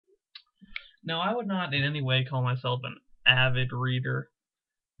Now, I would not in any way call myself an avid reader,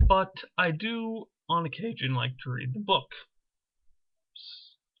 but I do, on occasion, like to read the books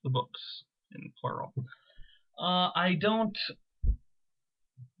in plural. I don't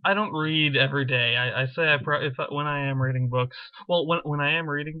read every day. I say when I am reading books. Well, when I am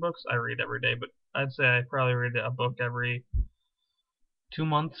reading books, I read every day. But I'd say I probably read a book every 2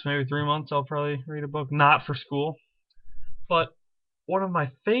 months, maybe 3 months. I'll probably read a book, not for school. But one of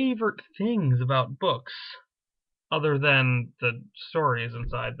my favorite things about books, other than the stories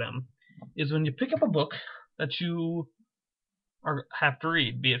inside them, is when you pick up a book that you have to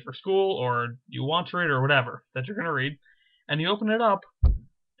read, be it for school or you want to read or whatever that you're going to read, and you open it up,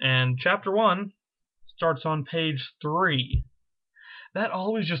 and chapter 1 starts on page 3. That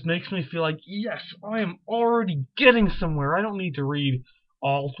always just makes me feel like, yes, I am already getting somewhere. I don't need to read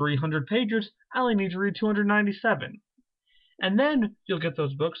all 300 pages. I only need to read 297. And then you'll get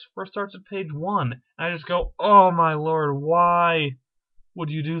those books where it starts at page 1. And I just go, oh my lord, why would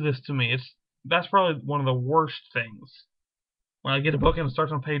you do this to me? That's probably one of the worst things. When I get a book and it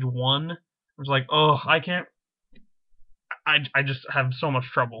starts on page 1, I'm just like, oh, I can't. I just have so much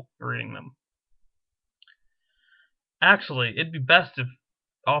trouble reading them. Actually, it'd be best if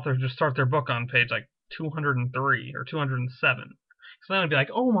authors just start their book on page like 203 or 207. So then I'd be like,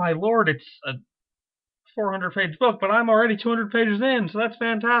 oh my lord, it's a 400-page book, but I'm already 200 pages in, so that's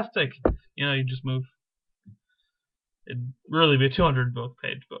fantastic. You just move. It'd really be a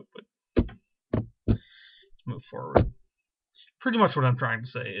 200-page book, but move forward. Pretty much what I'm trying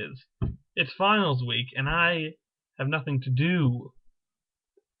to say is, it's finals week, and I have nothing to do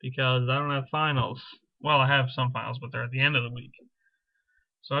because I don't have finals. Well, I have some finals, but they're at the end of the week.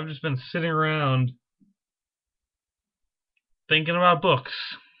 So I've just been sitting around thinking about books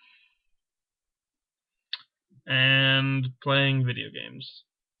and playing video games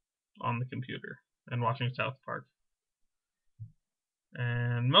on the computer and watching South Park.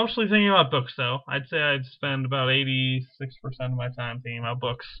 And mostly thinking about books, though. I'd say I'd spend about 86% of my time thinking about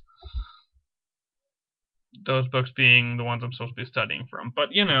books. Those books being the ones I'm supposed to be studying from. But,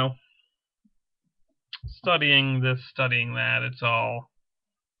 studying this, studying that, it's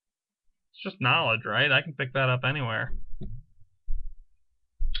just knowledge, right? I can pick that up anywhere.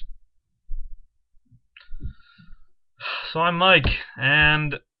 So I'm Mike,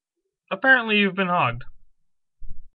 and apparently you've been hogged.